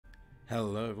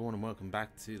Hello everyone and welcome back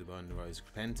to the Bone and Rose of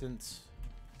Repentance.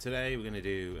 Today we're going to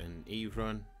do an Eve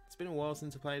run. It's been a while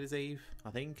since I played as Eve, I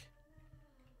think.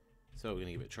 So we're going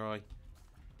to give it a try.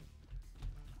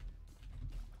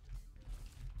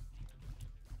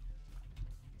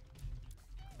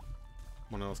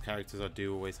 One of those characters I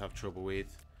do always have trouble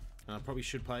with. And I probably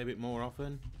should play a bit more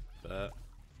often, but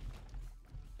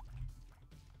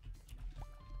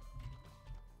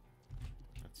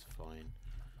that's fine.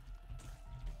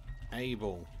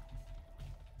 Abel.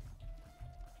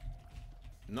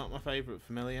 Not my favourite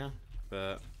familiar,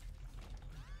 but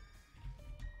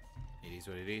it is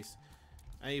what it is.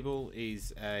 Abel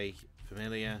is a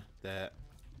familiar that,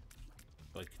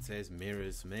 like it says,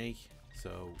 mirrors me,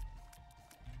 so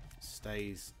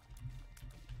stays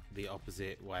the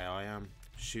opposite way I am,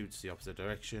 shoots the opposite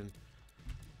direction.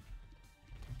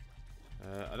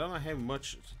 I don't know how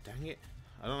much, dang it,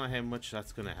 I don't know how much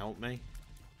that's going to help me,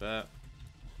 but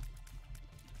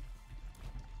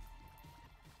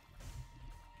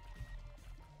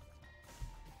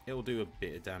it'll do a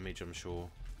bit of damage, I'm sure.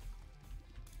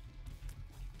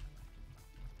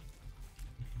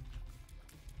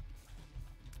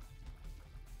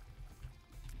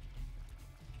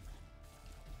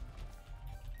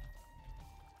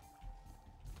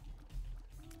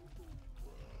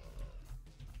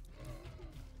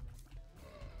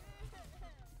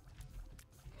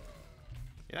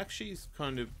 It actually is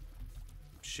kind of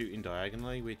shooting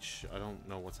diagonally, which I don't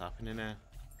know what's happening there.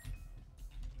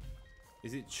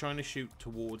 Is it trying to shoot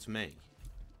towards me?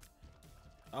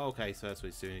 Oh, okay, so that's what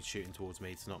it's doing. It's shooting towards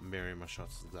me. It's not mirroring my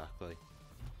shots exactly.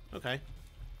 Okay.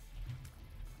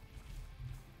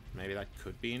 Maybe that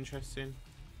could be interesting.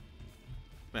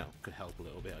 Well, could help a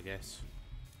little bit, I guess.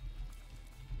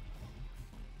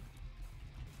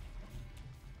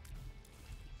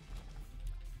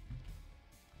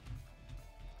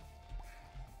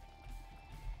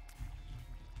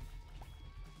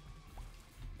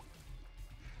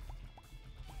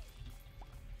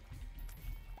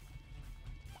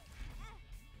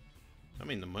 I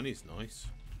mean, the money's nice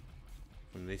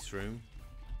from this room.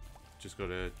 Just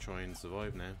gotta try and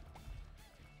survive now.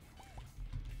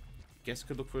 Guess I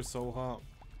could look for a soul heart.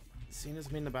 Seeing as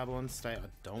I'm in the Babylon state, I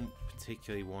don't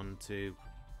particularly want to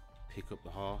pick up the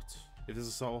heart. If there's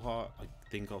a soul heart, I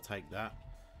think I'll take that.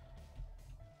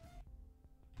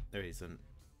 There isn't.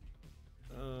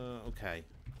 Okay.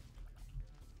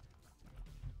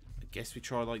 I guess we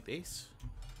try like this.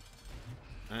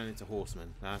 And it's a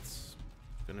horseman. That's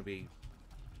gonna be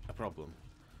a problem.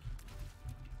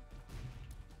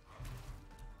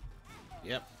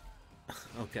 Yep.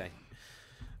 Okay.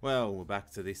 Well, we're back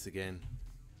to this again.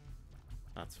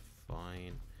 That's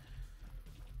fine.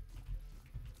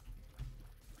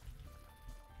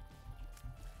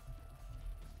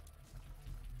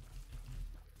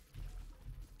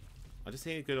 I just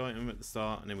need a good item at the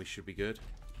start and then we should be good.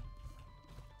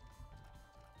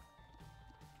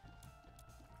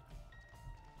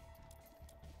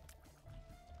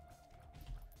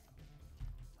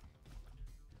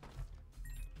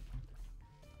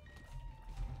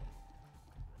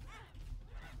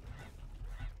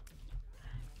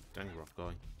 Dang rough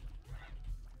guy.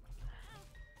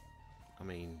 I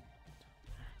mean,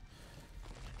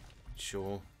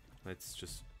 sure, let's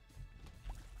just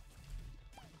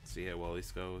see how well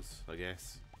this goes, I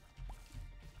guess.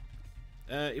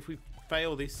 If we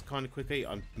fail this kind of quickly,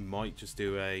 I might just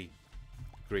do a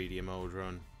greedier mode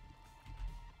run.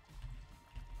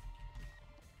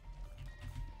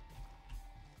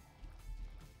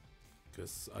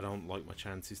 Because I don't like my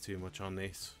chances too much on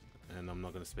this. And I'm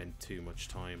not going to spend too much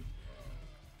time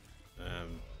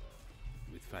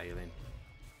with failing.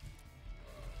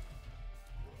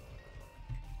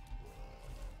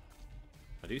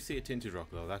 I do see a tinted rock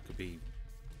though, that could be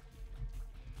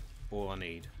all I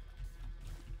need.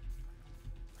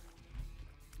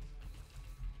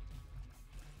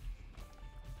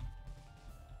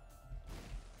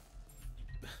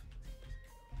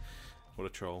 What a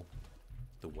troll.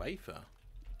 The wafer.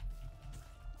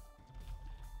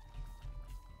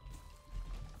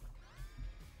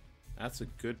 That's a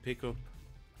good pickup.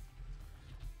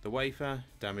 The wafer,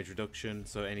 damage reduction,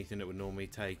 so anything that would normally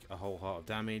take a whole heart of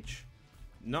damage.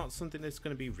 Not something that's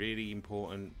going to be really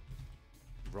important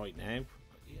right now.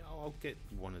 Yeah, I'll get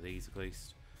one of these at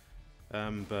least.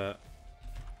 But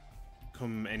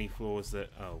come any floors that...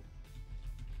 Oh.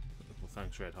 Well,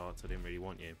 thanks Red Hearts, I didn't really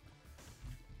want you.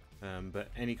 But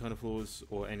any kind of floors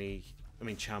or any... I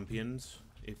mean champions,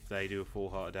 if they do a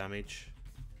full heart of damage,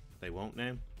 they won't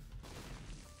now.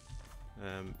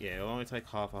 Yeah, it'll only take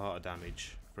half a heart of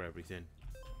damage for everything.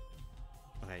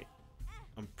 Okay,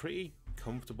 I'm pretty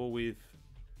comfortable with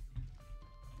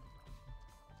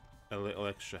a little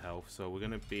extra health, so we're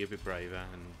going to be a bit braver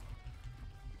and...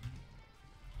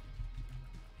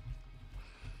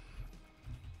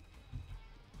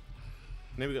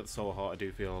 Now we got the Soul Heart, I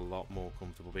do feel a lot more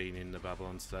comfortable being in the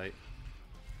Babylon state.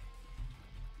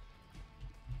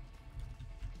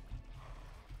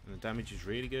 And the damage is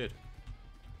really good.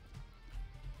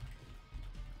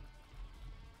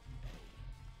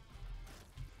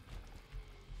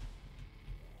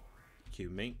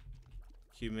 Q-Meat.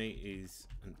 Q-Meat is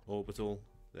an orbital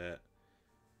that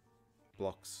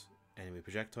blocks enemy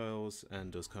projectiles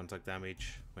and does contact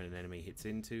damage when an enemy hits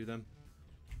into them.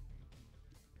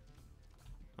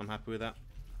 I'm happy with that.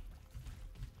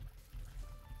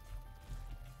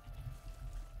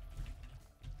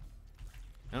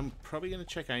 And I'm probably going to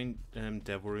check out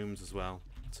Devil Rooms as well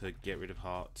to get rid of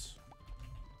hearts,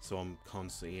 so I'm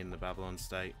constantly in the Babylon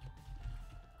state.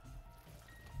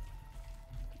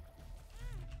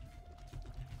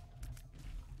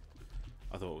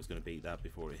 I thought I was going to beat that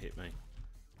before it hit me.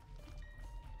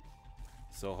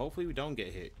 So hopefully we don't get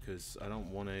hit, because I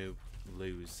don't want to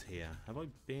lose here. Have I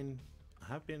been...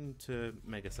 I have been to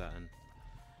Mega Saturn.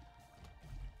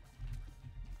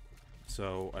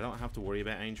 So I don't have to worry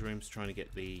about Angel Rooms trying to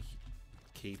get the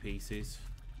key pieces.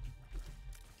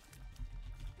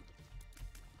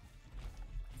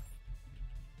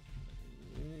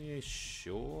 Yeah,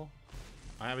 sure.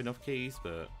 I have enough keys,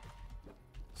 but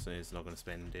so it's not going to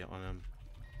spend it on them.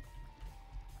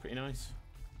 Pretty nice.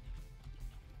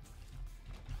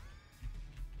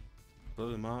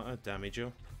 Blow the Martyr, damage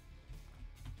up.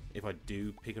 If I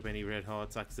do pick up any red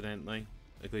hearts accidentally,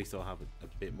 at least I'll have a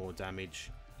bit more damage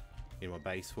in my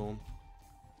base form.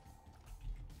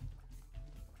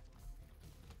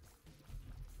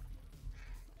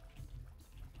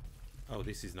 Oh,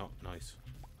 this is not nice.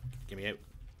 Get me out.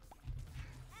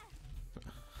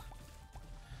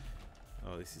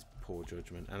 Oh, this is poor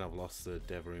judgment. And I've lost the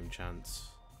Devil Room chance.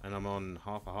 And I'm on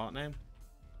half a heart now.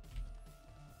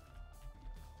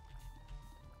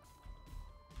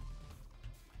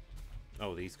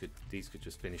 Oh, these could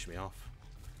just finish me off.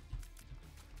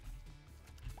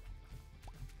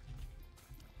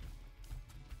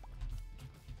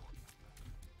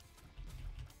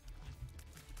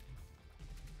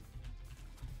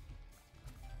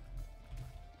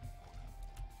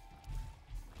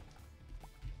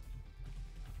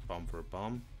 Bomb for a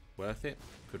bomb. Worth it.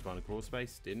 Could find a crawl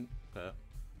space. Didn't, but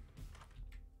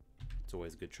it's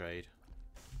always a good trade.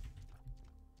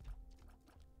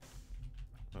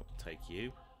 Oh, take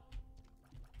you.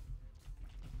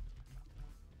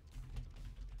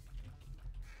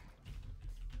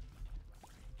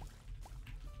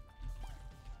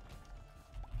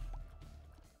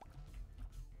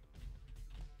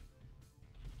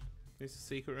 Is this a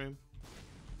secret room?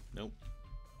 Nope.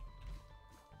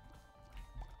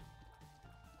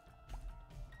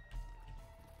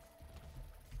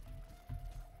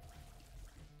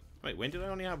 Wait, when did I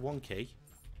only have one key?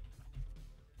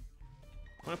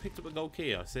 When I picked up a gold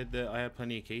key, I said that I had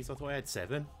plenty of keys. I thought I had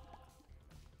 7.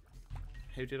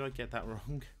 How did I get that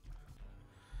wrong?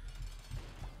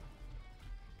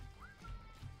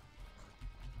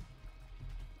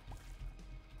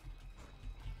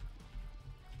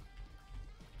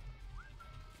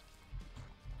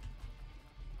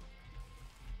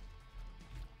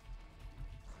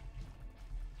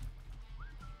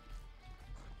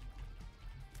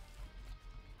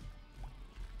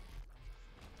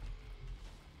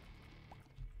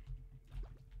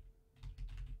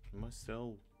 Am I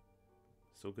still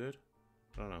good?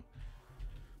 I don't know.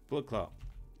 Blood Clot.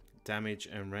 Damage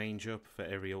and range up for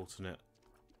every alternate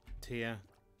tier.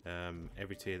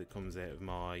 Every tier that comes out of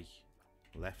my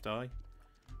left eye.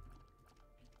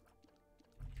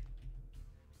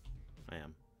 I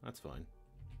am. That's fine.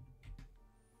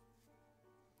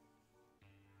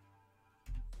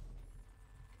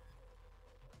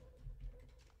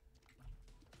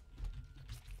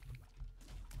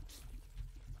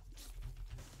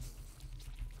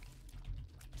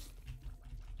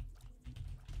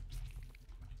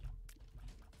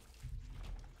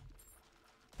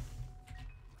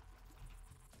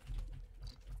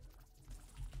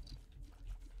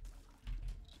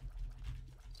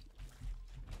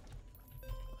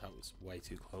 That was way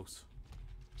too close.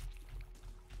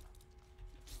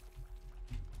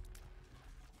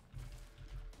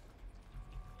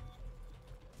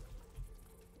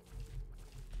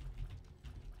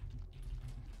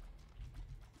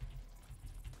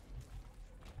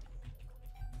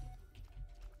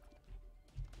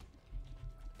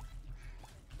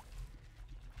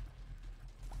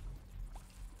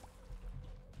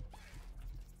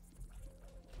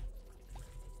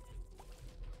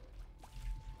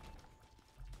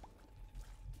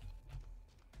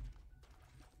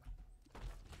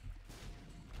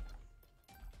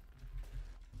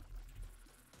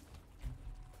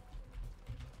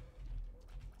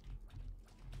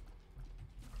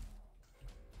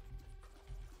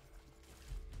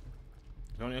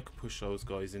 If only I could push those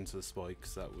guys into the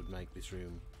spikes, that would make this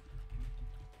room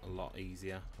a lot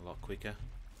easier, a lot quicker.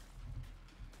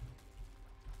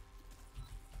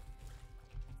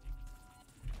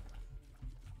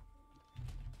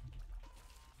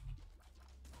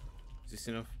 Is this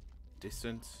enough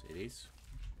distance? It is.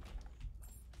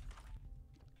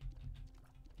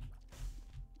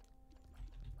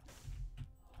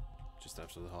 Just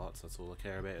after the hearts, that's all I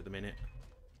care about at the minute.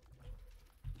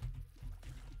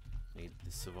 Need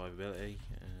the survivability,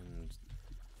 and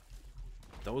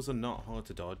those are not hard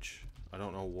to dodge. I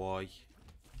don't know why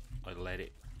I let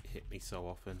it hit me so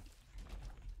often.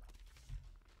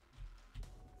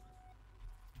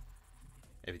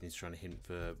 Everything's trying to hint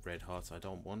for red hearts. I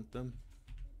don't want them.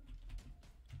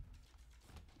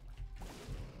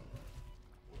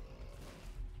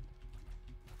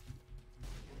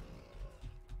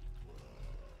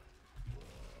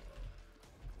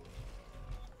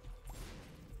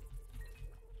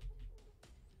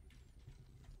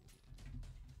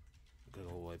 Go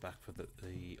all the way back for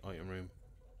the item room.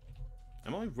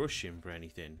 Am I rushing for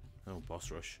anything? Oh,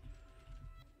 boss rush.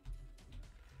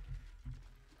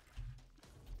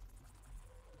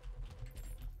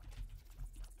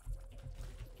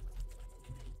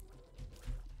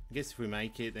 I guess if we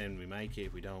make it, then we make it.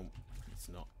 If we don't, it's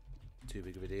not too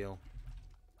big of a deal.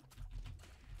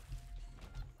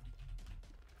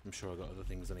 I'm sure I've got other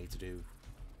things I need to do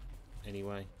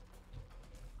anyway.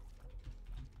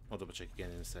 I'll double check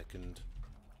again in a second.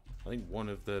 I think one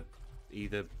of the,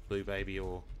 either Blue Baby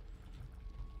or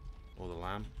the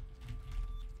Lamb.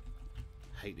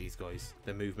 I hate these guys.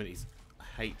 Their movement is, I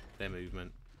hate their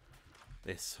movement.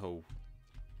 They're so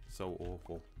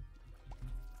awful.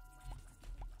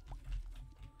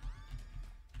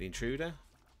 The Intruder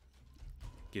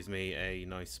gives me a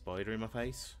nice spider in my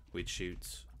face, which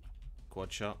shoots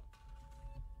quad shot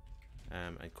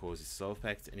and causes slow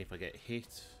effect, and if I get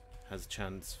hit, has a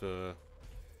chance for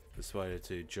the spider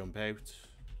to jump out,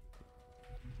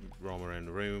 roam around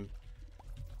the room,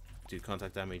 do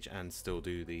contact damage, and still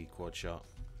do the quad shot.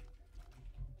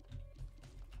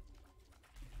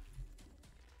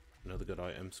 Another good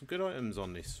item. Some good items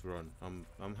on this run.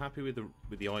 I'm happy with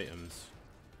the items.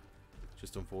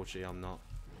 Just unfortunately, I'm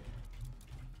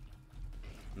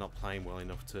not playing well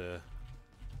enough to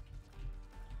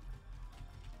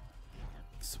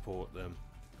support them.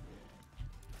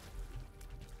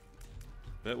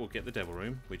 But we'll get the Devil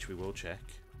Room, which we will check.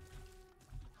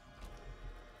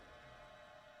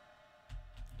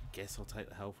 Guess I'll take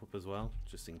the health up as well,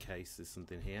 just in case there's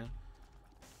something here.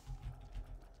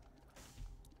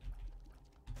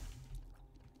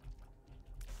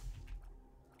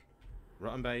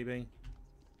 Rotten Baby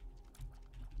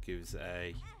gives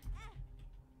a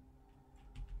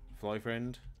Fly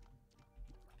Friend.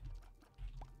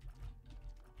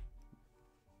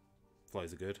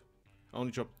 Flies are good.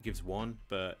 Only drop gives one,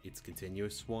 but it's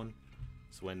continuous one.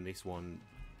 So when this one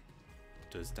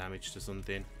does damage to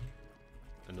something,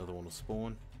 another one will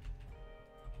spawn.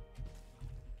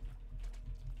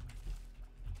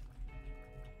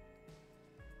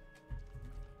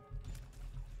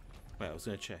 Wait, I was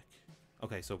gonna check.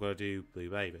 Okay, so I've got to do Blue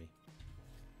Baby.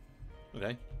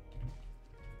 Okay.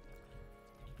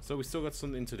 So we still got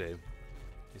something to do.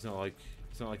 It's not like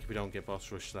if we don't get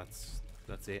boss rush, that's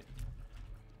it.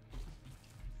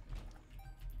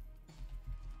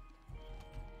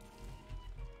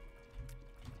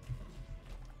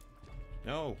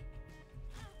 No.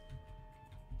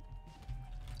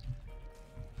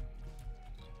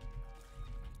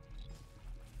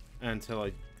 Until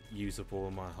I use up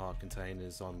all my heart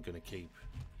containers, I'm gonna keep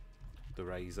the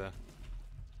razor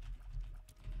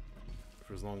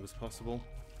for as long as possible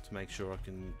to make sure I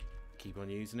can keep on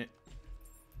using it.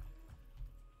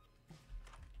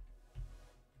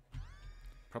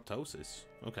 Proptosis.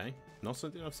 Okay, not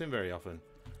something I've seen very often.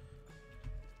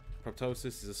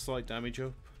 Proptosis is a slight damage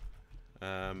up,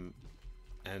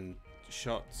 and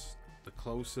shots, the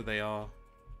closer they are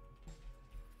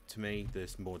to me,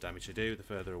 the more damage they do. The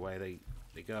further away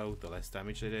they go, the less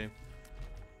damage they do.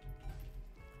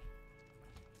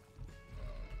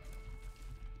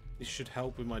 This should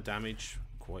help with my damage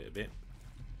quite a bit.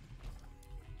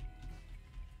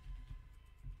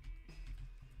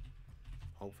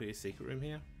 Hopefully a secret room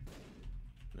here.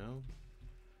 No?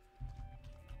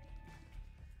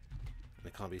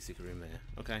 There can't be a secret room there.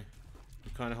 Okay.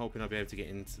 I'm kind of hoping I'll be able to get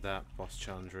into that boss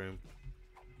challenge room.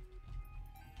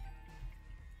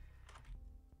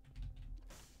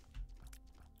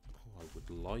 Oh, I would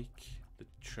like the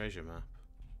treasure map.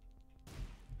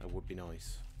 That would be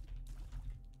nice.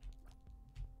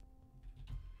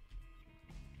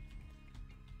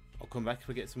 I'll come back if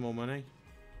I get some more money.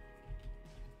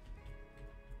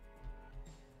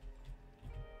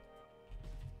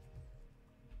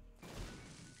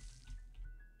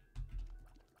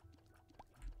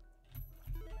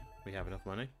 enough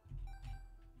money.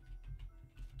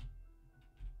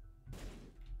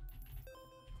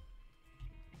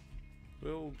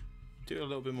 We'll do a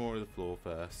little bit more of the floor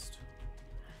first.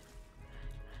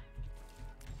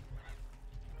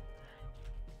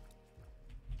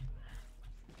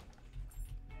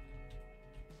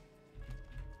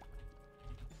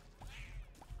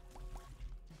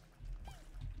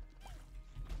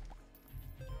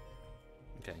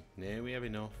 Okay, now we have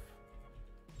enough.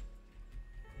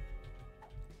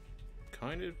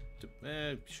 Kind of,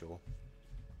 sure.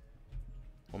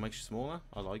 What makes you smaller?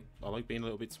 I like being a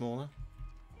little bit smaller.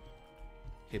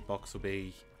 Hitbox will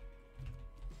be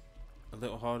a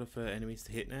little harder for enemies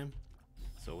to hit now.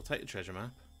 So we'll take the treasure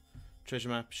map. Treasure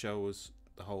map shows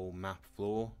the whole map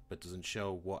floor, but doesn't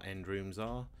show what end rooms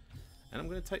are. And I'm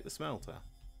going to take the smelter.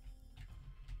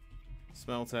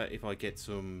 Smelter, if I get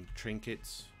some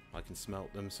trinkets, I can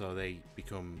smelt them so they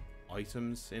become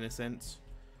items in a sense.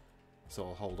 So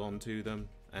I'll hold on to them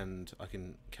and I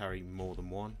can carry more than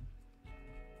one.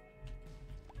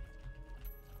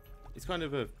 It's kind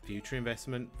of a future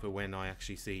investment for when I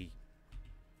actually see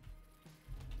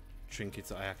trinkets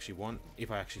that I actually want.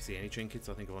 If I actually see any trinkets,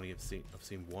 I think I've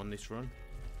seen one this run.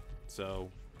 So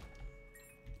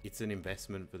it's an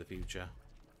investment for the future,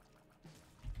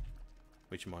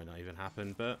 which might not even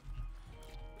happen, but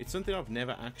it's something I've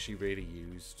never actually really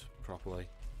used properly,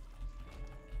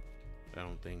 I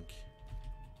don't think.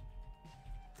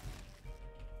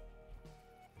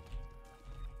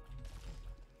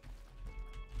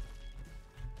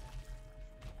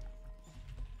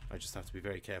 I just have to be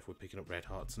very careful with picking up red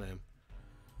hearts now.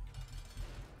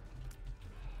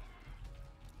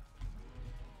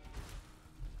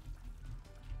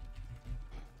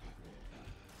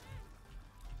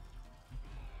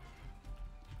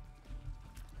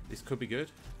 This could be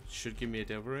good. Should give me a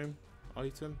devil room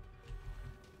item.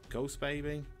 Ghost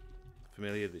baby.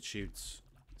 Familiar that shoots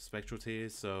spectral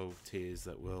tears, so tears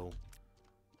that will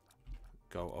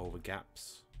go over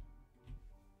gaps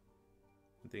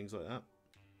and things like that.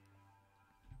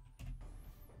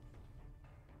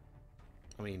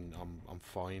 I mean, I'm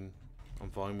fine.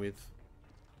 I'm fine with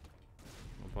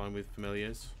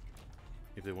familiars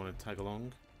if they want to tag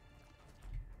along.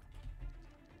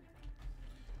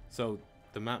 So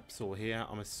the map's all here.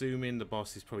 I'm assuming the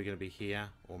boss is probably going to be here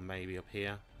or maybe up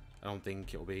here. I don't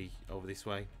think it'll be over this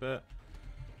way, but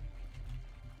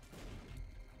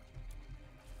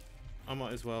I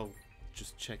might as well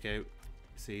just check out,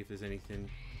 see if there's anything.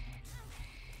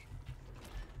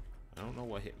 I don't know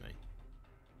what hit me.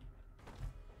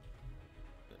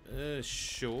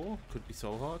 Sure. Could be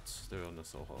soul hearts. There are no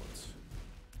soul hearts.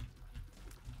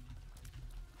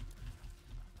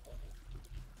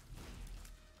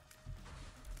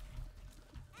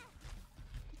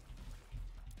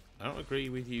 I don't agree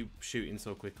with you shooting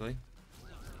so quickly.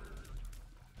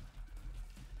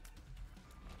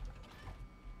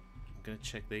 I'm gonna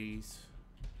check these.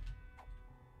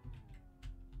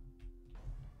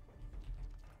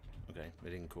 Okay, they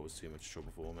didn't cause too much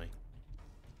trouble for me.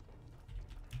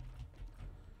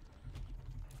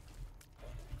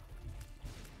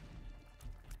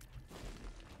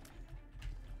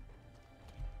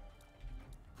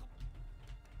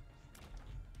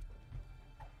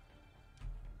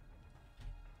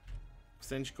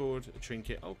 Extension cord, a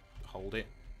trinket, I'll hold it.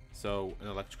 So an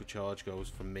electrical charge goes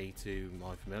from me to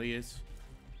my familiars.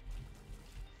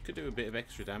 Could do a bit of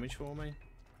extra damage for me.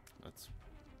 That's...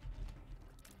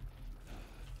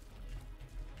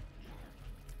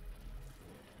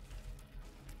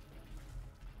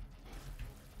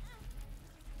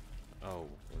 Oh,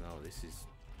 no, this is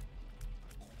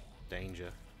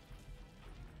danger.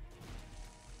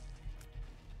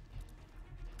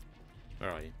 Where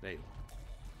are you? There you are.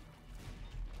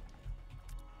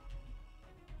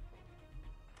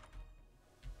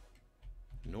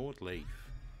 Nord Leaf.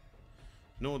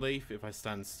 Nord Leaf, if I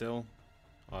stand still,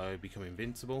 I become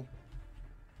invincible.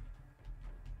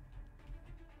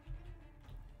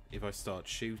 If I start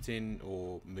shooting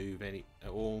or move any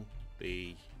at all,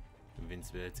 the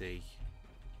invincibility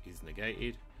is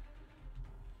negated.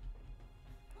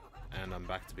 And I'm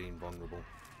back to being vulnerable.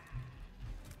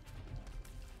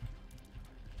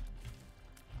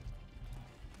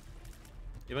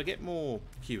 If I get more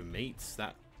human meats,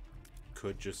 that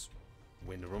could just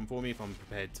win the run for me if I'm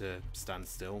prepared to stand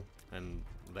still and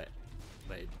let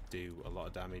it do a lot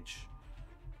of damage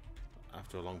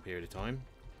after a long period of time.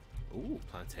 Ooh,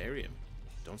 planetarium.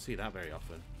 Don't see that very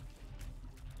often.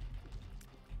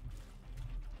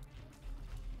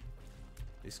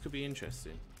 This could be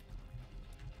interesting.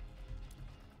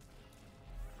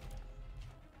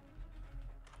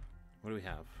 What do we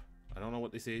have? I don't know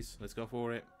what this is. Let's go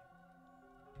for it.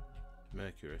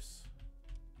 Mercurus.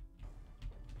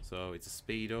 So it's a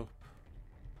speed up.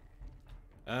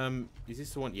 Is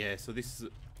this the one? Yeah, so this is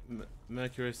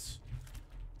Mercurus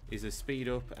is a speed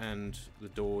up and the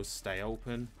doors stay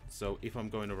open. So if I'm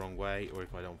going the wrong way or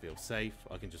if I don't feel safe,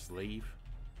 I can just leave.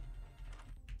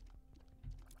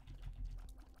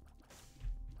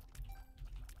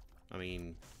 I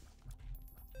mean,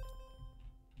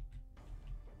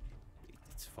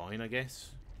 it's fine, I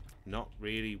guess. Not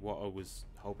really what I was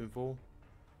hoping for.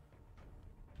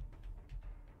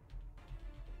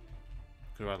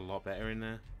 Could have had a lot better in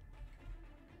there.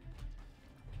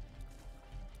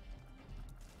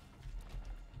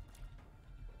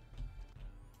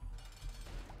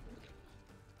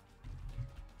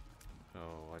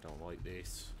 Oh, I don't like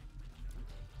this.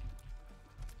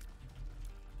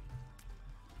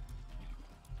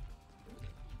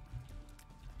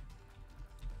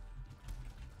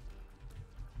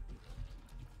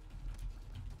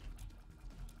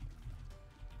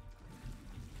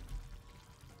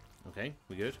 Okay,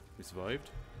 we're good. We survived.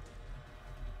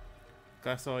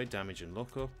 Glass eye, damage and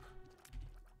look up.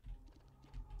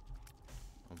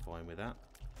 I'm fine with that.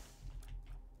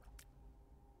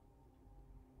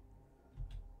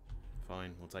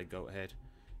 Fine, we'll take goat head.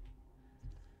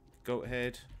 Goat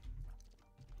head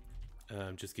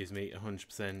just gives me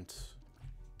 100%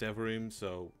 devil room,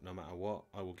 so no matter what,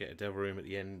 I will get a devil room at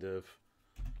the end of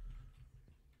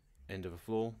a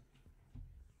floor.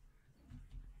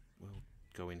 We'll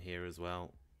go in here as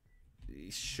well.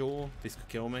 Sure, this could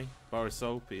kill me. Bar of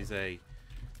soap is a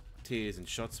tears and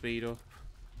shot speed up.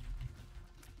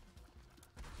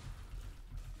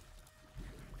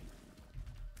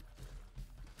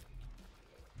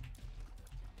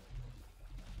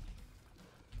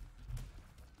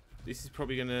 This is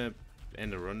probably going to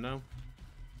end the run now,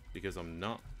 because I'm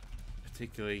not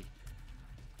particularly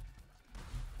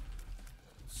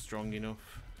strong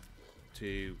enough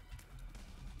to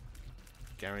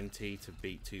guarantee to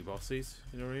beat 2 bosses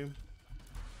in a room.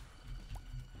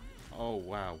 Oh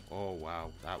wow, oh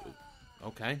wow, that was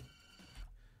okay.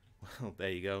 Well, there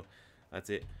you go,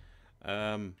 that's it.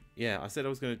 Yeah, I said I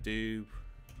was going to do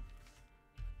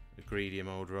a greedy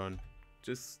mode run,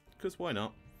 just because why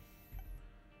not?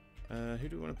 Who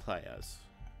do we want to play as?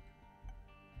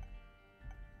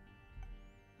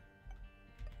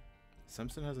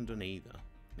 Samson hasn't done either.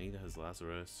 Neither has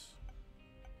Lazarus.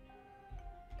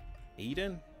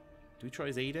 Eden? Do we try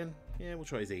as Eden? Yeah, we'll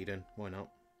try as Eden. Why not?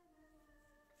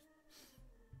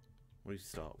 What do we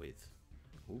start with?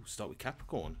 Ooh, start with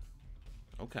Capricorn.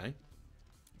 Okay.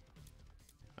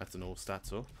 That's an all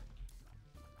stats up.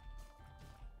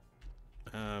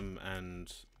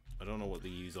 And I don't know what the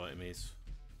use item is.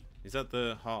 Is that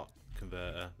the heart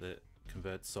converter that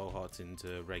converts soul hearts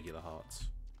into regular hearts?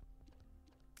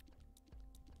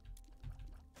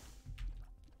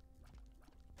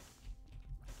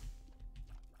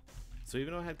 So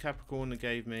even though I had Capricorn that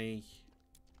gave me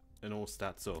an all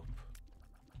stats up,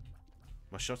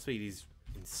 my shot speed is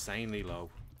insanely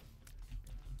low.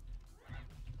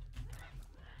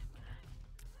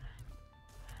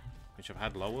 Which I've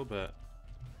had lower, but...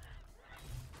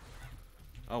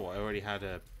 Oh, I already had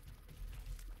a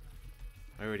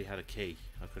key.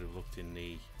 I could have looked in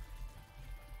the...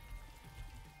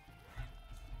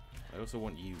 I also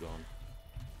want you gone.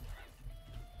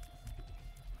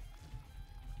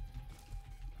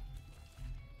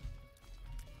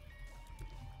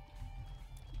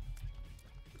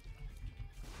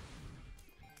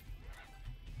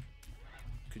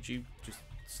 Could you just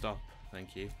stop?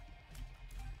 Thank you.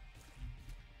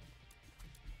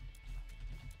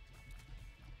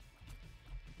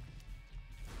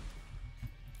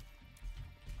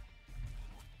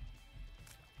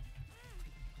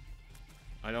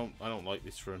 I don't like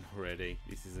this run already.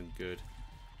 This isn't good.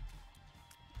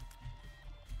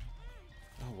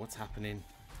 Oh, what's happening?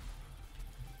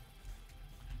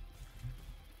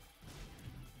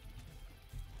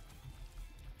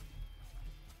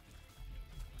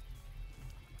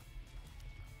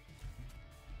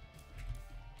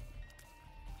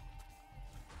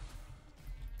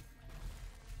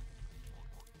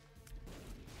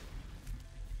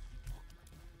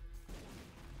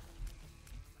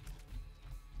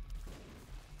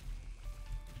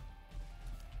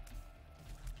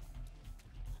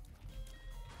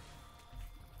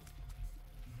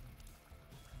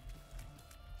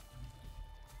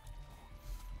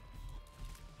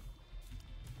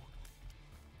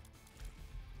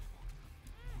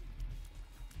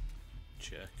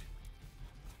 Check.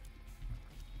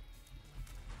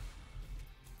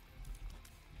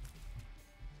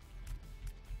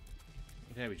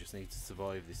 Okay, we just need to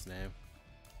survive this now.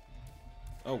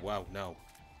 Oh wow, no.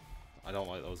 I don't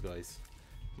like those guys.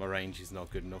 My range is not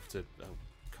good enough to... Oh,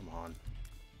 come on.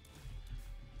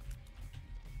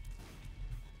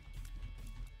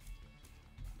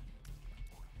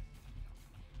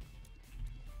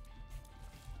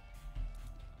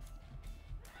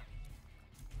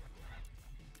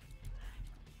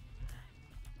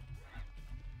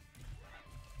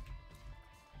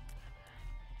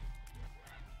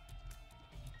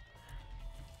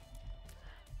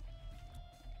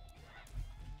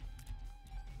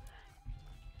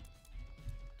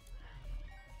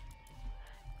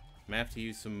 May have to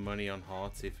use some money on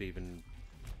hearts if even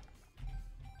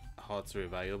hearts are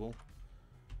available.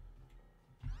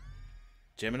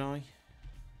 Gemini.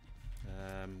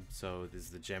 So there's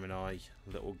the Gemini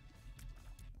little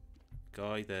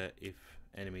guy that if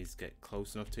enemies get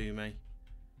close enough to me,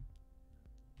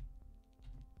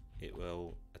 it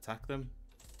will attack them.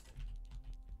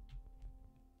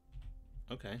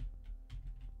 Okay.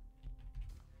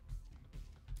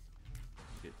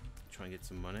 Try and get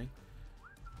some money.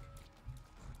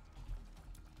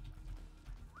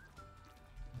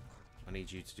 I need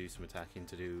you to do some attacking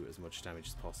to do as much damage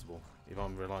as possible. If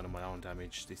I'm relying on my own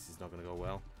damage, this is not going to go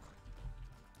well.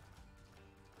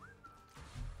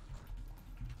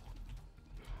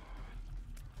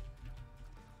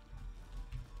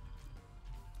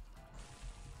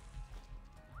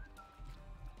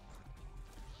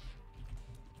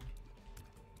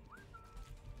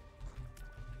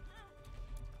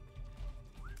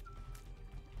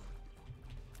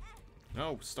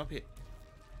 No, stop it.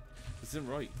 This isn't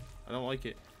right. I don't like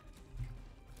it.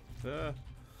 This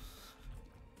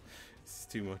is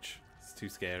too much. It's too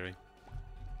scary.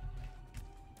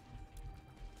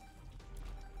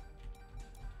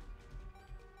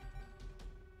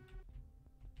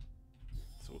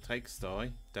 So we'll take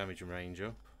Sty, damage and range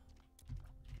up.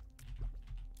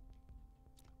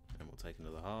 And we'll take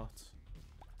another heart.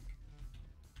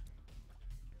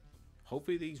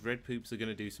 Hopefully these red poops are going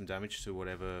to do some damage to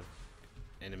whatever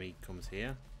enemy comes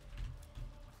here.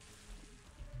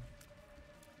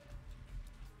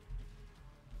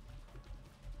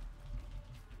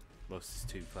 Lust is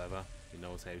too clever. He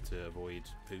knows how to avoid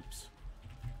poops.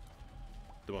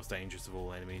 The most dangerous of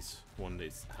all enemies. One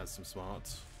that has some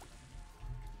smarts.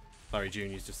 Larry Jr.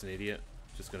 is just an idiot.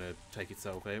 Just gonna take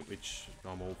itself out, which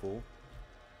I'm all for.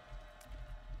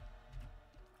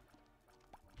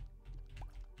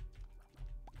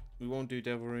 We won't do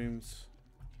Devil Rooms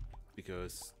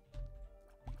because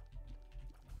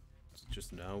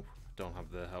just no. Don't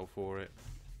have the health for it.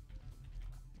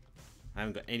 I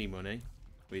haven't got any money.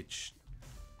 Which,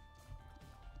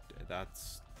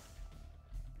 that's,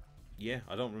 yeah,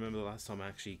 I don't remember the last time I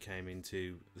actually came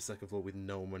into the second floor with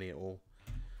no money at all.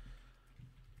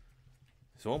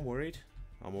 So I'm worried.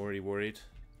 I'm already worried.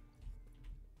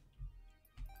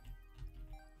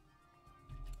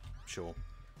 Sure.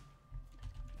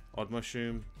 Odd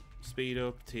Mushroom, speed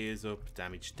up, tears up,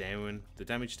 damage down. The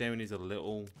damage down is a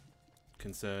little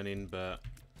concerning, but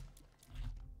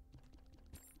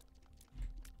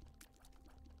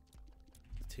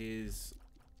tears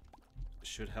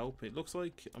should help. It looks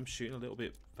like I'm shooting a little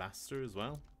bit faster as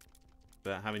well,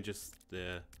 but having just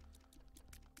the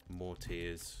more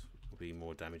tears will be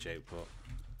more damage output.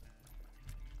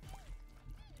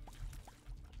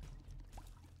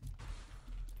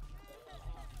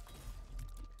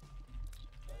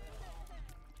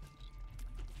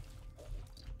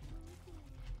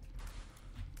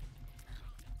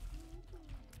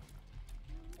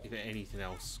 If anything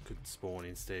else could spawn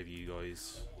instead of you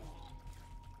guys.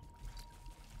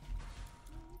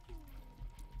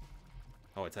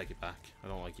 Oh, I take it back. I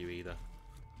don't like you either.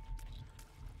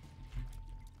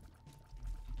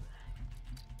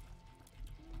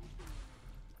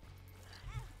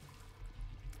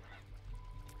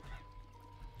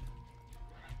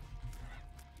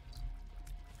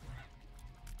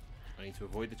 I need to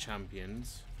avoid the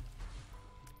champions.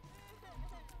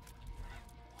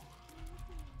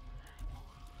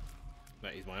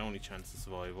 That is my only chance of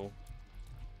survival.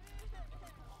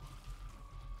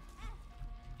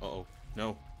 Uh-oh.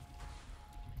 No.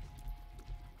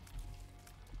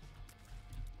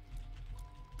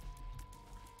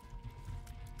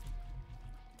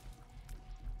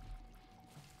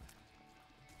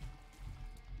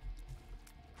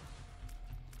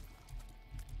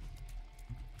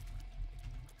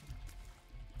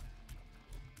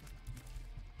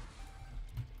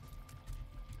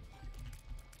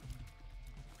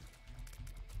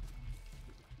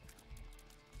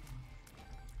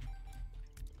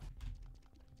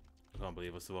 I can't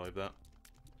believe I survived that.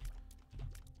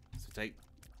 So take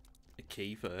a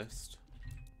key first.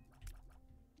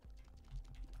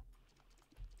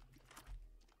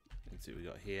 Let's see what we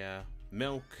got here.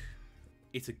 Milk.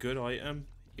 It's a good item.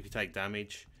 If you take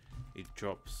damage, it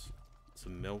drops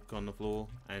some milk on the floor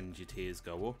and your tears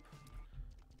go up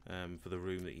for the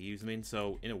room that you use them in.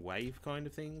 So in a wave kind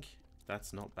of thing,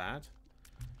 that's not bad.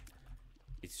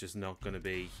 It's just not going to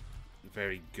be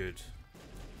very good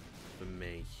for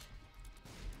me.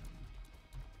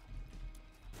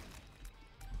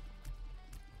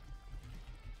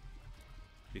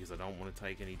 Because I don't want to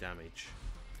take any damage.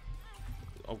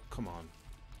 Oh, come on.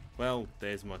 Well,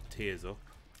 there's my tears up.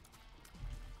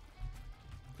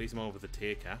 Please come over the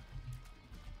tear cap.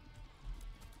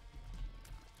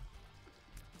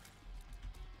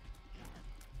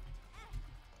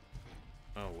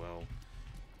 Oh well.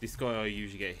 This guy I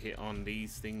usually get hit on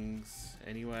these things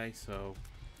anyway, so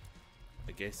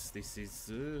I guess this is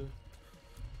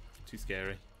too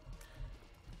scary.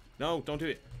 No, don't do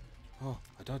it. Oh,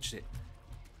 I dodged it.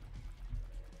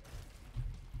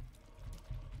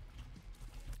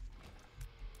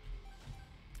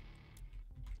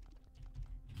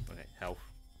 Okay, health.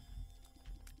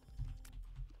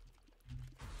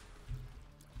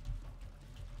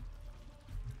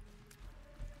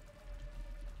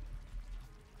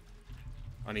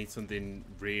 I need something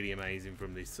really amazing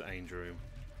from this Angel Room.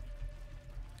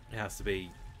 It has to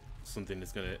be something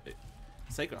that's gonna...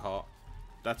 Sacred Heart.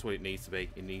 That's what it needs to be.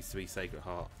 It needs to be Sacred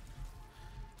Heart.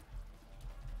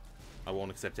 I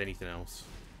won't accept anything else.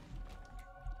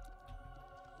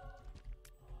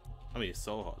 I mean,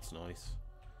 Soul Heart's nice.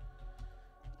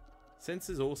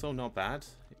 Sense is also not bad.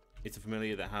 It's a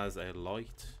familiar that has a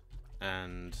light,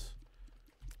 and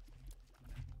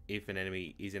if an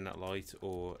enemy is in that light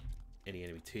or any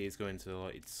enemy tears go into the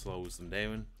light, it slows them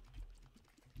down.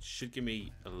 Should give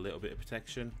me a little bit of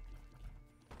protection.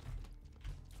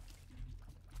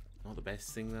 Not the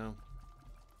best thing though.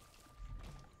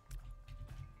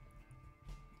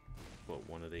 But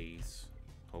one of these.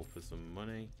 Hope for some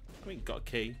money. I mean, got a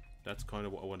key. That's kind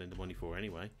of what I wanted the money for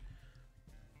anyway.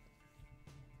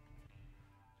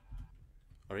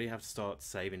 I really have to start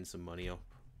saving some money up.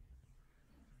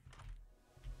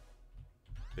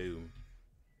 Boom.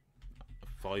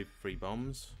 5 free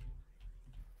bombs.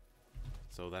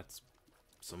 So that's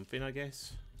something, I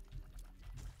guess.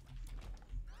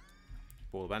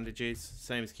 Ball of bandages.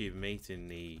 Same as cube of meat in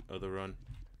the other run.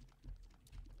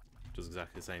 Does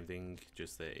exactly the same thing,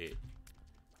 just that it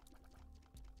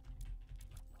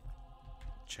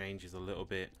changes a little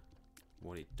bit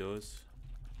what it does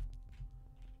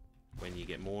when you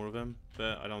get more of them,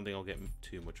 but I don't think I'll get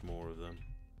too much more of them.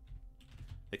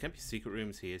 There can be secret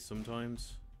rooms here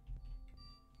sometimes,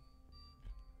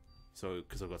 so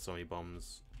because I've got so many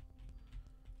bombs,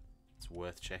 it's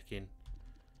worth checking.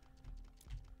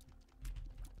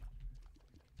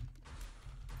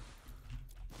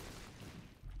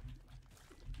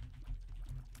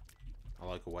 I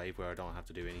like a wave where I don't have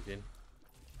to do anything.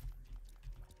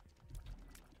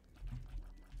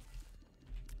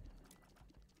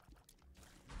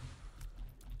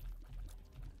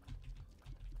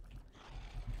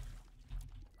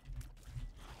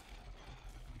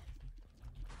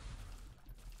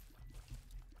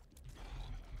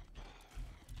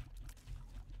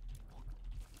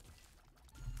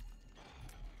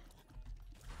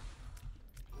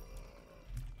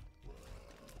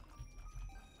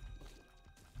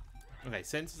 Okay,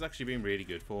 sense has actually been really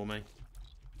good for me.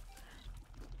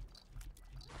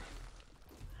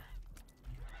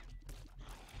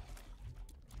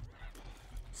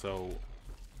 So,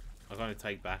 I'm going to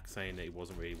take back saying that it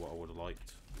wasn't really what I would have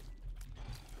liked.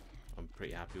 I'm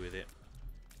pretty happy with it.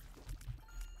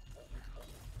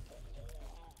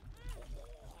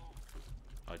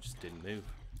 I just didn't move.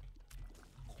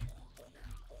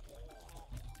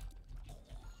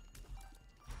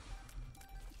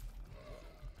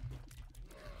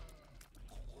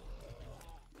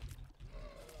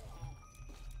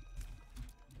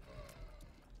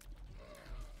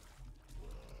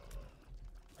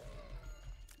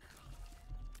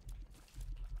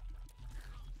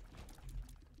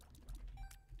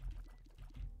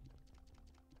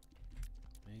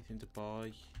 Anything to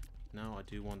buy? No, I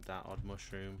do want that odd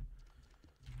mushroom,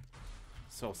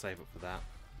 so I'll save up for that.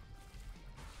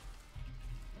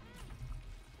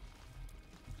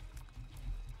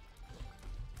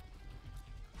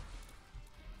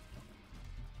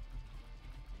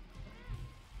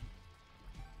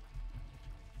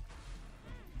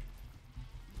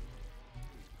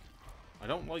 I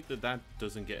don't like that that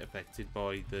doesn't get affected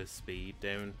by the speed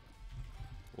down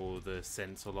or the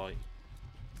sensor light.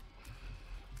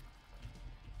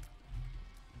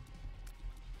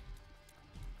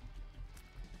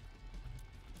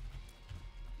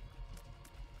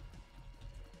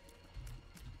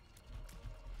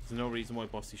 There's no reason why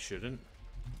bosses shouldn't.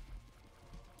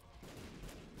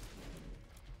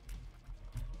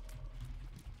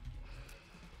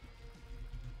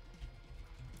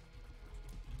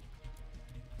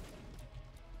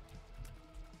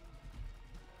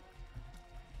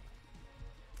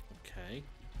 Okay.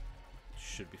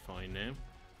 Should be fine now.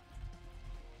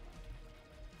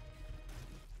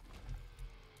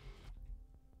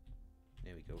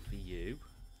 There we go for you.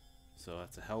 So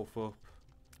that's a health up.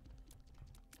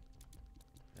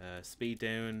 Speed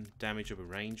down, damage up and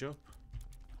range up.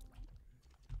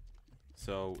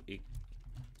 So it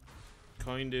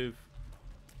kind of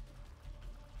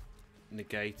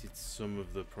negated some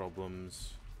of the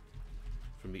problems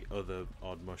from the other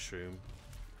odd mushroom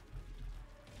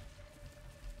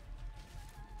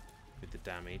with the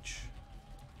damage.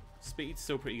 Speed's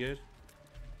still pretty good.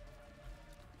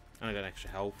 And I got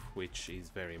extra health, which is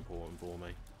very important for me.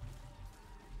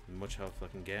 As much health I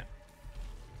can get.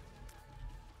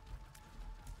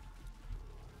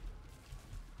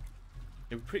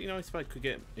 It would be pretty nice if I could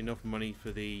get enough money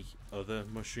for the other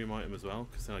mushroom item as well,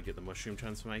 because then I'd get the mushroom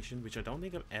transformation, which I don't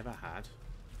think I've ever had.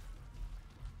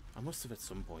 I must have at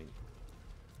some point.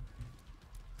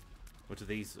 Or do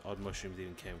these odd mushrooms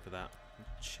even count for that?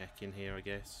 Check in here, I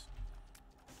guess.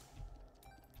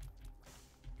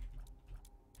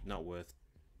 Not worth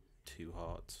 2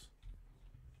 hearts.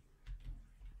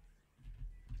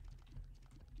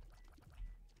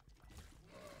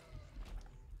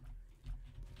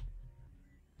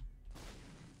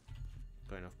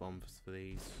 Got enough bombs for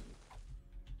these.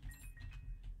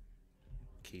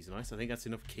 Keys are nice. I think that's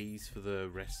enough keys for the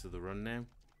rest of the run now.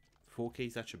 4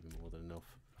 keys, that should be more than enough.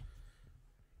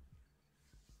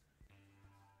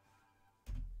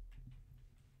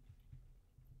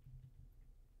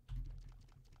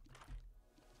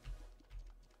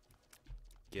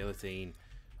 Guillotine.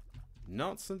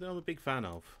 Not something I'm a big fan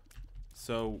of.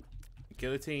 So,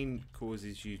 guillotine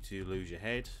causes you to lose your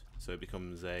head. So it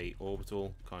becomes a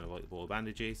orbital, kind of like the ball of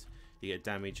bandages. You get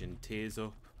damage and tears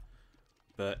up.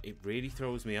 But it really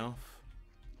throws me off.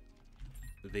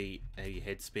 Your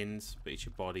head spins, but it's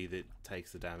your body that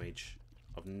takes the damage.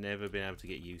 I've never been able to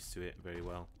get used to it very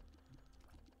well.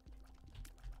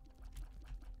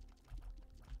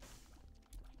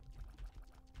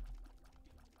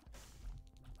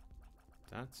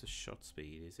 That's a shot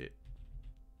speed, is it?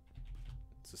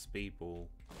 It's a speed ball.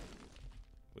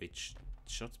 Which,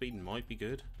 shot speed might be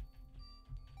good.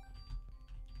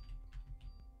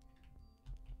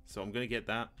 So I'm going to get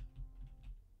that.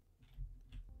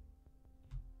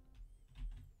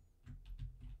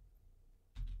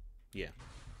 Yeah.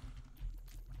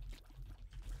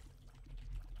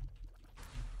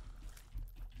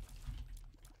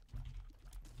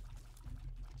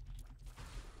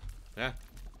 Yeah.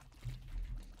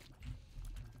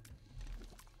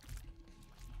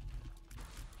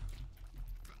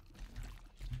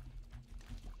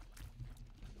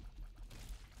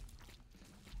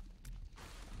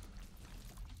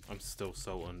 I'm still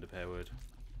so underpowered.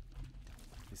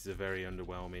 This is a very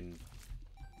underwhelming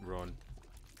run.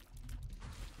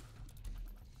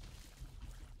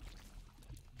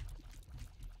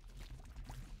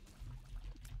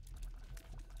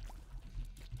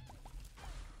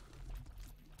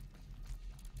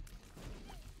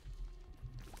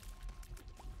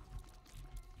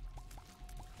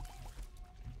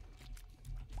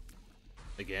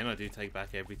 Again, I do take back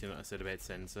everything that I said about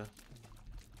sensor.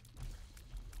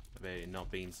 About it not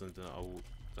being something that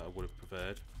I would have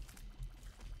preferred.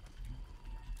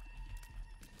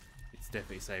 It's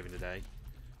definitely saving the day.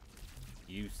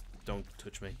 You don't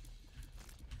touch me.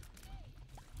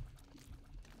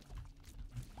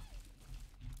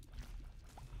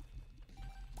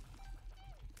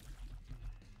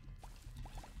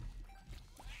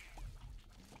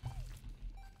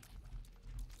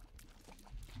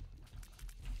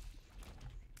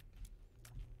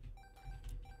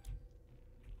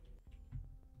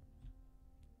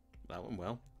 That went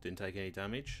well. Didn't take any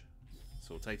damage. So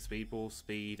we'll take speed ball,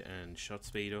 speed, and shot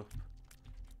speed up.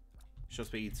 Shot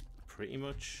speed's pretty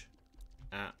much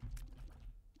at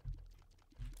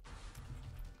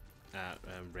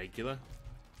regular.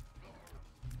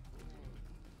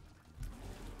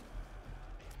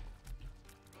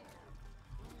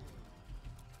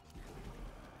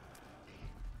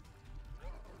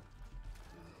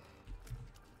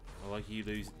 I like you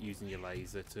using your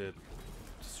laser to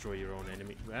destroy your own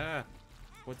enemy. Ah!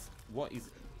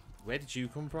 Where did you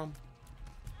come from?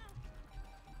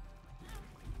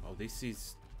 Oh, this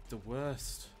is the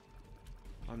worst.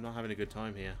 I'm not having a good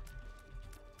time here.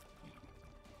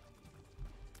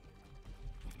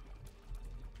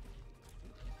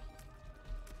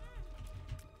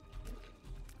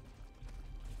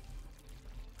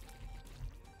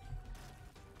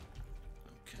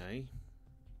 Okay.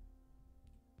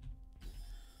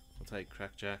 I'll take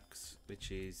Crackjacks, which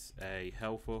is a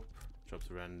health up. Drops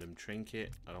a random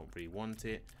trinket. I don't really want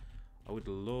it. I would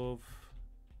love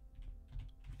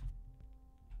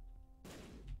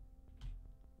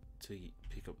to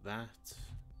pick up that.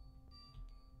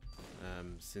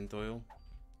 Synth oil.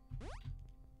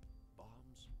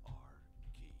 Bombs are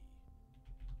key.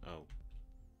 Oh.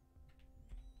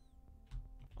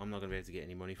 I'm not going to be able to get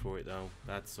any money for it though.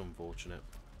 That's unfortunate.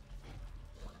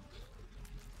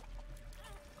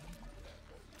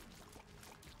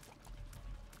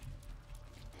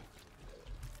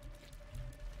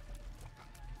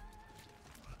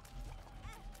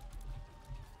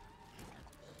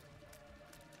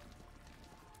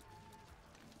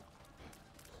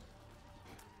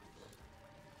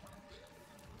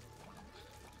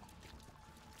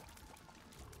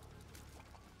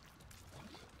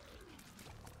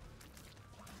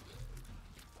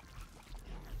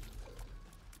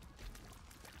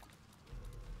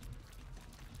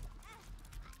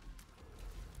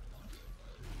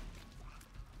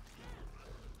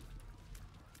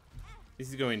 This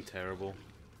is going terrible.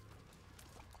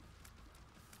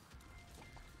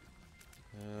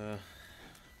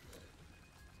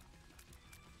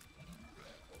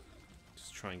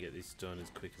 Just try and get this done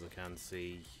as quick as I can.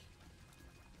 See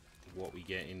what we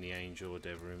get in the angel or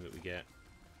dev room that we get.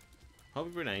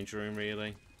 Hope we're in angel room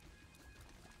really.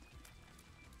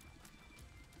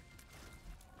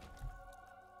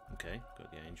 Okay,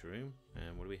 got the angel room.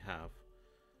 And what do we have?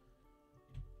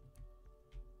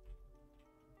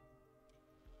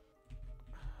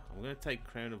 I'm going to take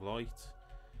Crown of Light.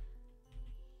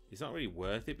 It's not really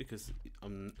worth it because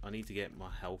I need to get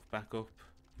my health back up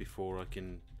before I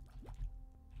can...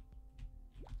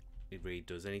 It really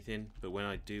does anything. But when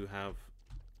I do have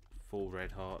full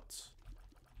red hearts,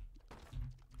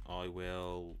 I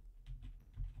will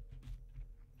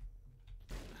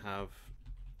have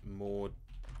more...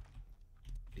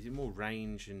 Is it more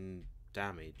range and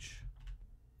damage?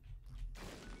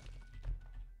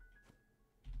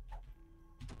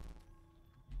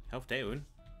 Health down.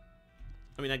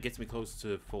 I mean, that gets me close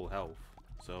to full health,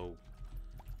 so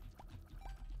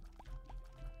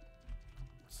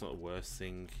it's not the worst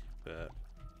thing, but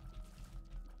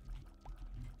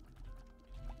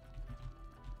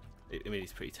I mean,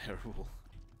 it's pretty terrible.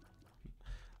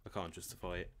 I can't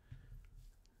justify it.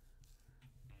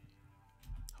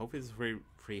 Hope there's a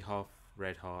free half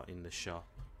red heart in the shop.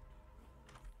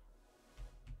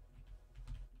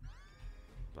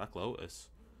 Black Lotus.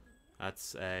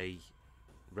 That's a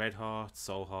red heart,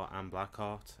 soul heart, and black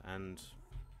heart, and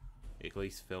it at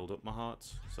least filled up my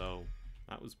hearts, so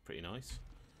that was pretty nice.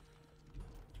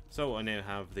 So I now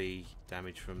have the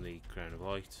damage from the Crown of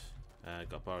Light.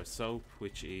 Got Bar of Soap,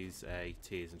 which is a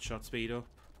tears and shot speed up.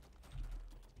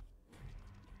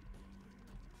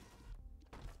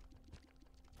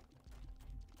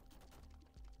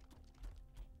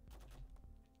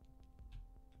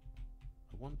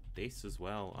 I want this as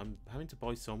well. I'm having to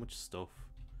buy so much stuff.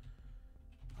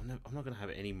 I'm not going to have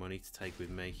any money to take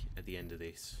with me at the end of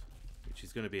this, which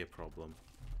is going to be a problem.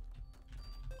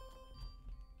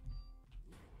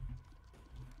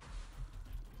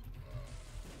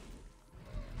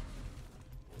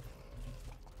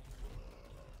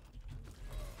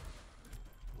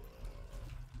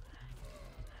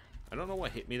 I don't know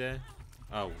what hit me there.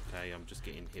 Oh, okay, I'm just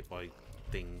getting hit by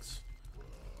things.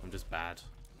 I'm just bad.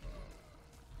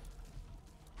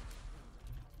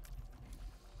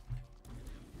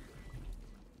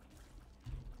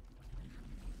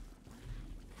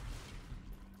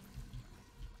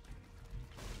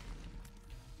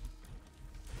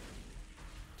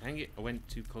 Dang it, I went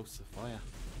too close to the fire.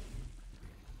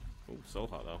 Oh, so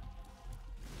hot though.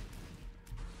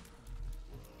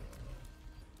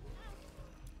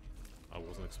 I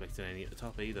wasn't expecting any at the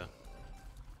top either.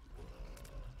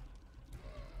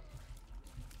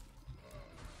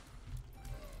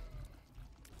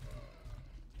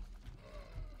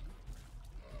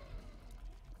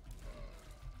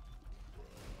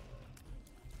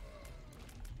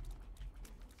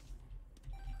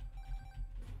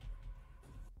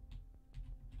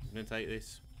 I'm gonna take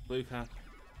this. Blue cap,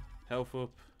 health up,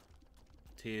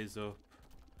 tears up,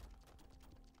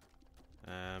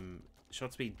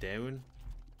 shot speed down,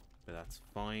 but that's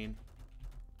fine.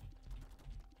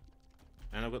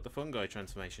 And I've got the fungi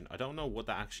transformation. I don't know what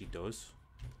that actually does.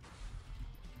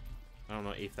 I don't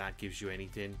know if that gives you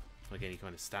anything, like any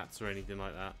kind of stats or anything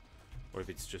like that, or if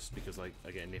it's just because like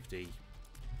I get a nifty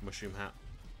mushroom hat.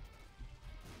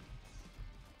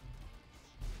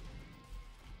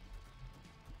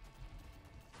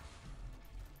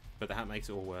 But the hat makes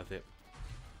it all worth it.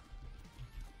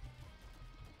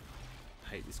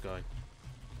 hate this guy.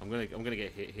 I'm gonna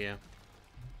get hit here.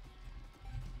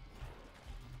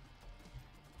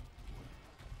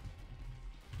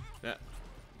 That.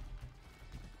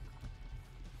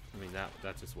 I mean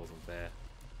that just wasn't fair.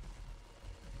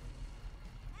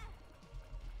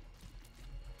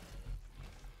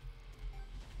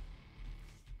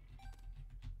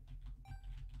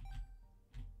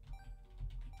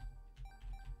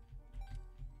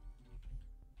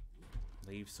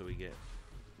 Leave so we get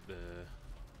the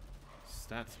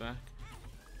stats back.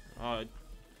 Oh,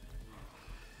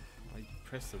 I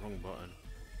pressed the wrong button.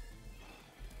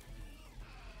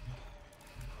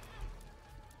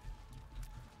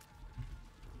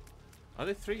 Are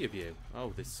there 3 of you?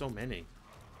 Oh, there's so many.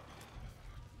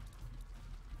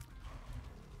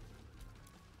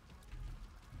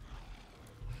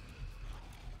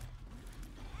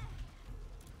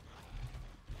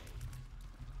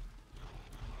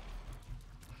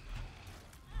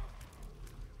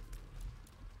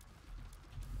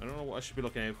 I don't know what I should be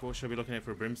looking out for. Should I be looking out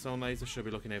for a brimstone laser? Should I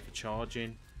be looking out for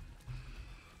charging?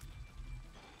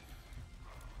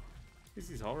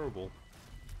 This is horrible.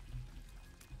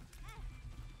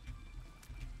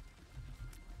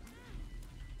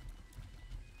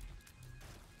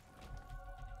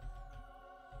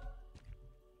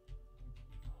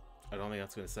 I don't think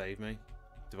that's going to save me.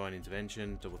 Divine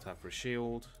Intervention, double tap for a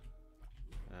shield.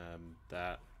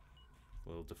 That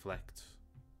will deflect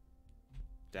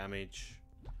damage.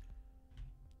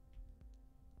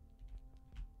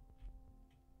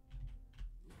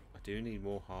 I do need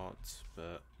more hearts,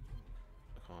 but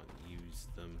I can't use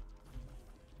them.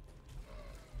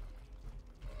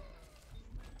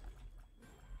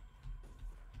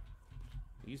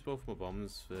 Use both my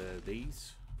bombs for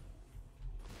these.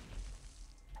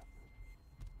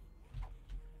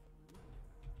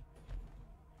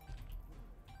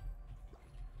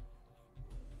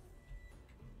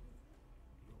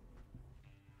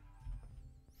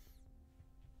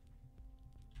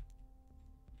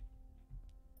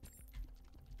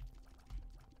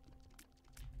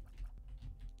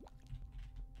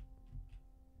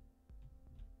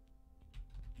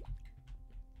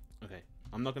 Okay,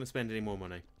 I'm not going to spend any more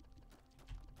money.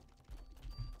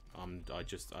 I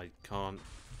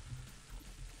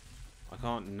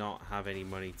can't not have any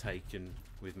money taken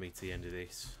with me to the end of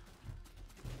this.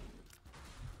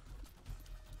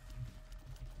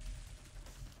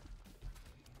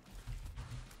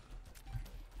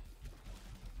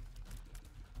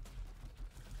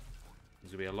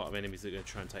 There's going to be a lot of enemies that are going to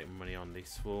try and take money on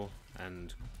this floor,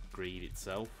 and greed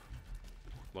itself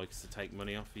likes to take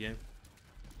money off of you.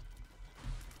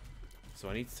 So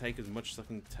I need to take as much as I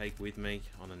can take with me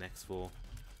on the next floor.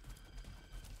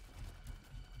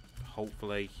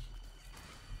 Hopefully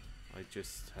I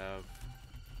just have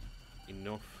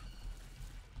enough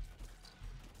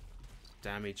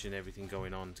damage and everything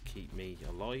going on to keep me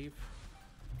alive.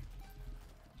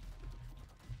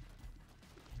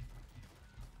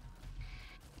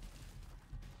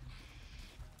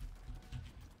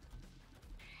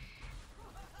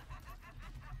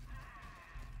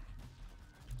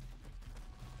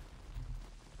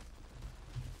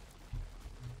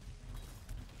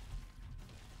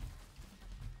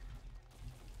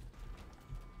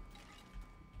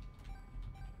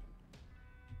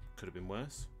 Could have been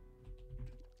worse.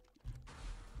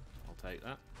 I'll take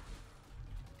that.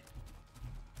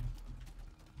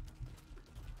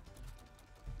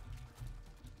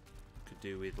 Could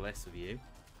do with less of you.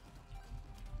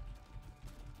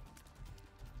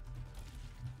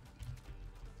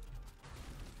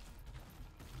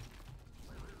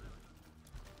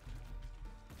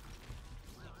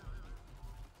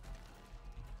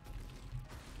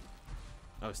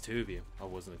 Oh, it's 2 of you. I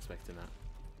wasn't expecting that.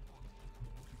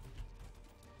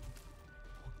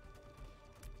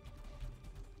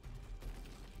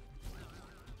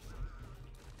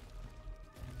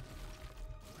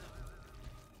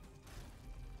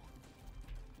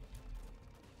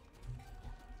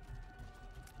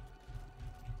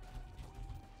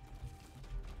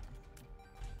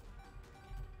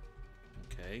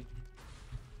 Okay.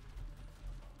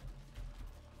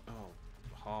 Oh,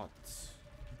 hearts,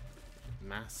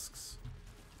 masks.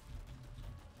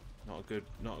 Not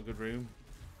a good room.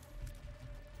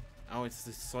 Oh, it's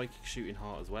the psychic shooting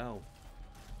heart as well.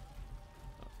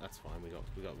 Oh, that's fine. We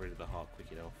got rid of the heart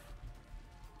quick enough.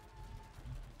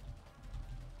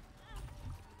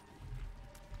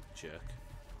 Jerk.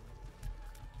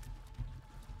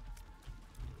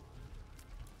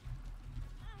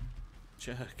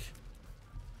 Jerk.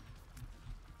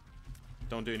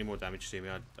 Don't do any more damage to me.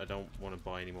 I don't want to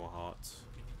buy any more hearts.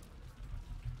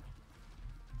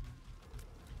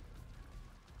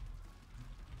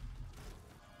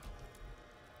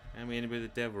 And we ended with the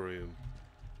devil room.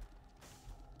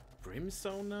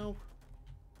 Brimstone now?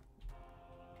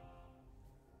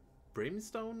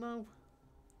 Brimstone now?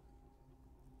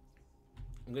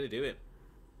 I'm gonna do it.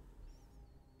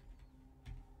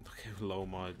 Look how low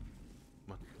my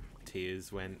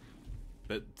tears went.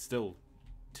 But still,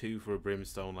 2 for a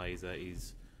brimstone laser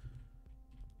is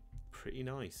pretty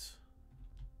nice.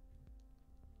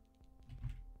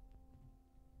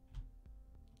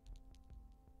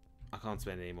 I can't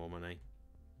spend any more money.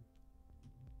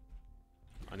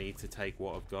 I need to take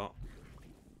what I've got.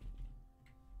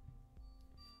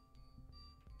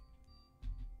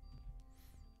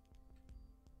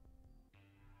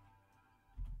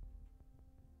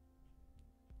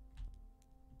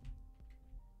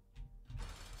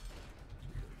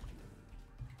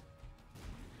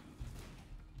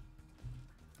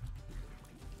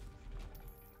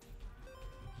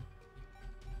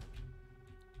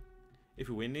 If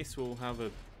we win this, we'll have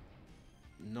a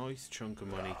nice chunk of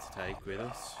money to take with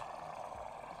us.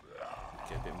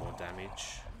 Get a bit more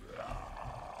damage.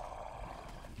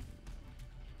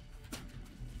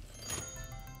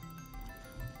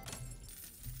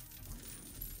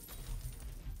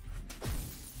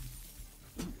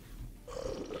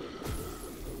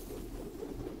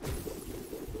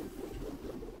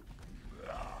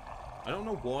 I don't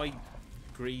know why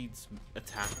Greed's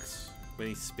attacks when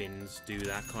he spins do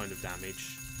that kind of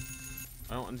damage.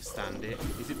 I don't understand it.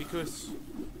 Is it because...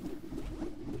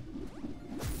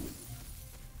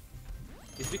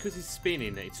 It's because he's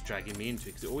spinning that it's dragging me into it?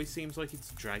 Because it always seems like it's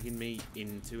dragging me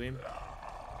into him.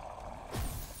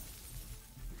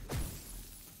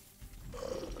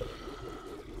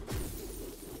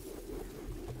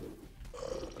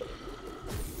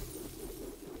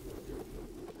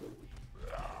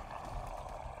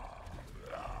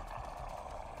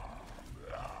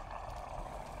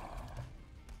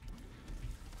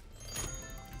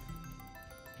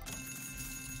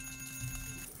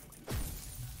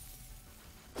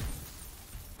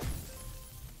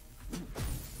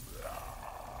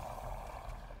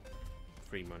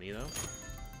 Free money though.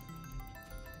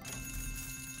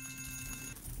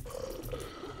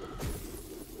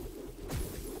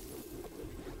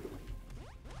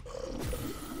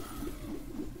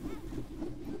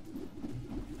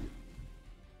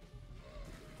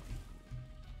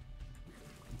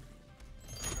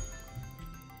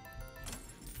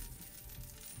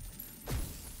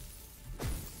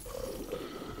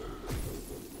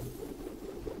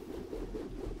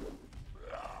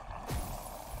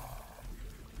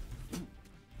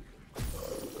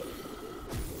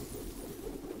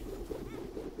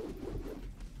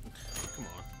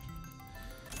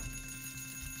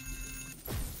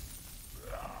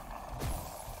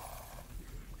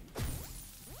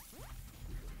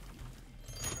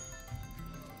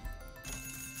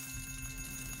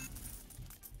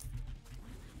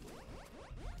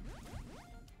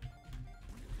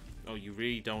 Oh, you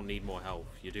really don't need more health.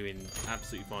 You're doing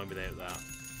absolutely fine without that.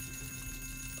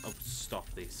 Oh, stop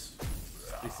this.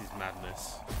 This is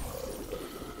madness.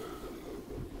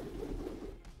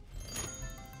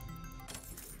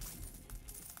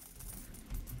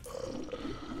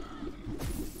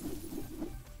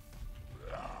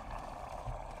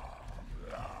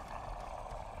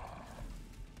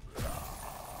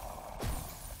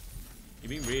 You're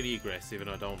being really aggressive and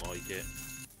I don't like it.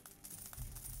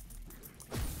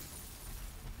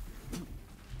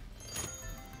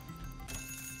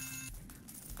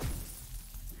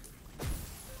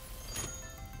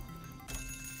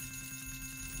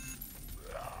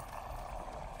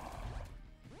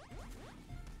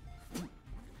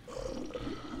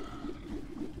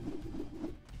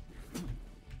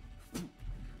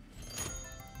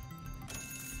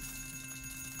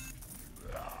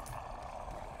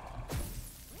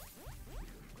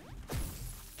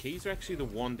 Keys are actually the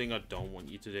one thing I don't want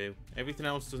you to do. Everything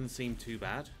else doesn't seem too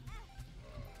bad.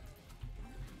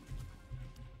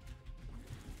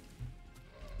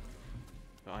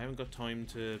 But I haven't got time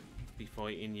to be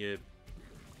fighting your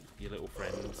little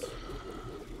friends.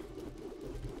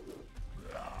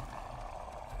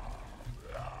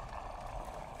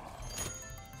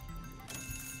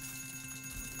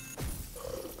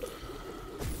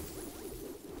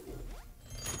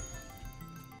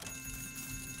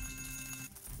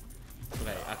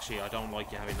 Actually, I don't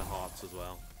like you having the hearts as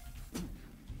well.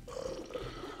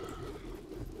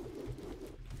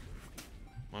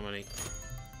 My money.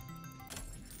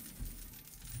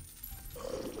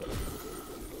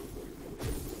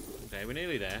 Okay, we're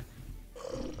nearly there.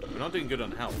 We're not doing good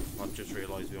on health. I've just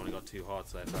realised we only got 2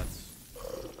 hearts left. That's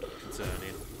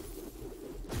concerning.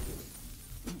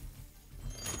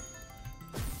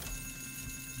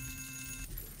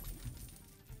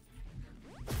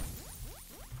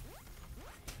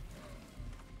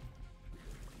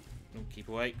 Keep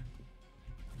away.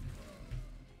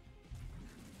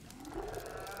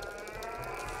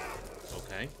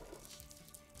 Okay.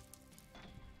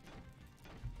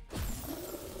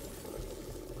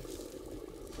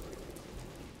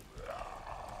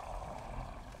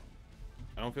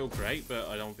 I don't feel great, but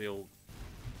I don't feel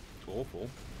awful.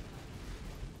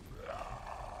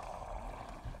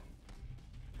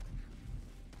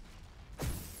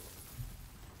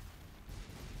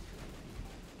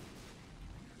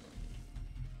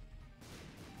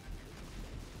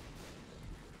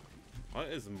 Well,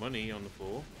 there's money on the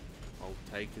floor. I'll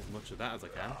take as much of that as I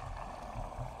can.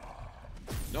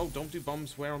 No, don't do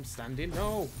bombs where I'm standing.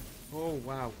 No! Oh,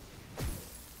 wow.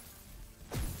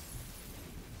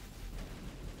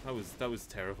 That was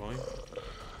terrifying.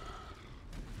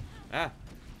 Ah!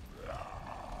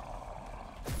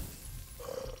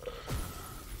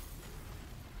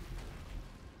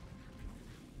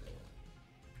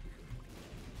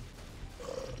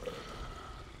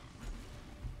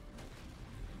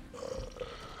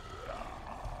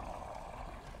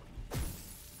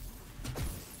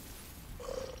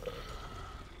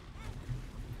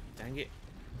 Dang it.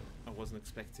 I wasn't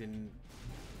expecting...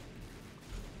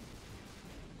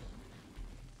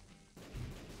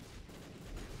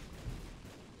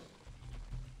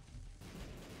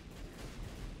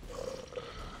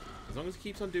 As long as it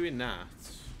keeps on doing that,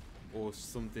 or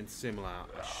something similar,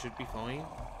 I should be fine.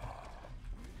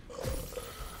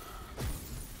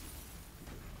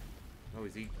 Oh,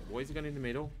 is he... Why is he going in the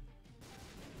middle?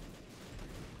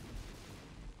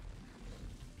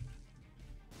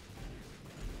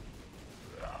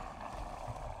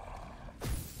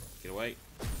 Get away.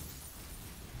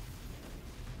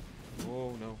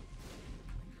 Oh, no.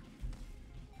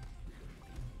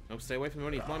 No, stay away from the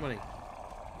money. It's my money.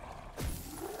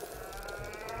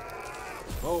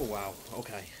 Oh, wow.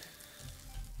 Okay.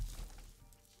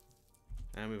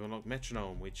 And we've unlocked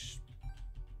Metronome, which...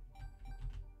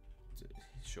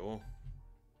 Sure.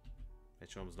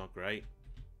 Metronome's not great.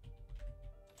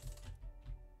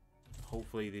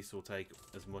 Hopefully this will take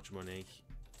as much money.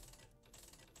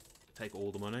 Take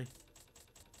all the money.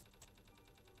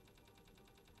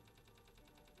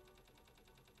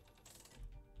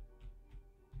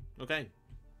 Okay.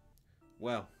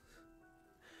 Well,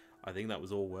 I think that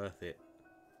was all worth it.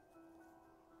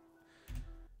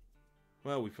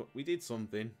 Well, we did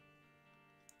something.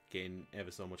 Getting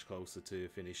ever so much closer to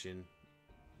finishing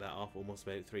that off. Almost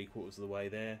about 3/4 of the way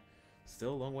there.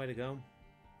 Still a long way to go.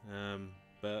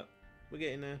 But we're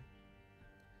getting there.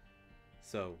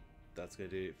 So, that's going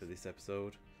to do it for this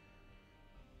episode.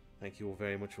 Thank you all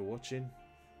very much for watching.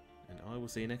 And I will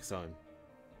see you next time.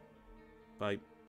 Bye.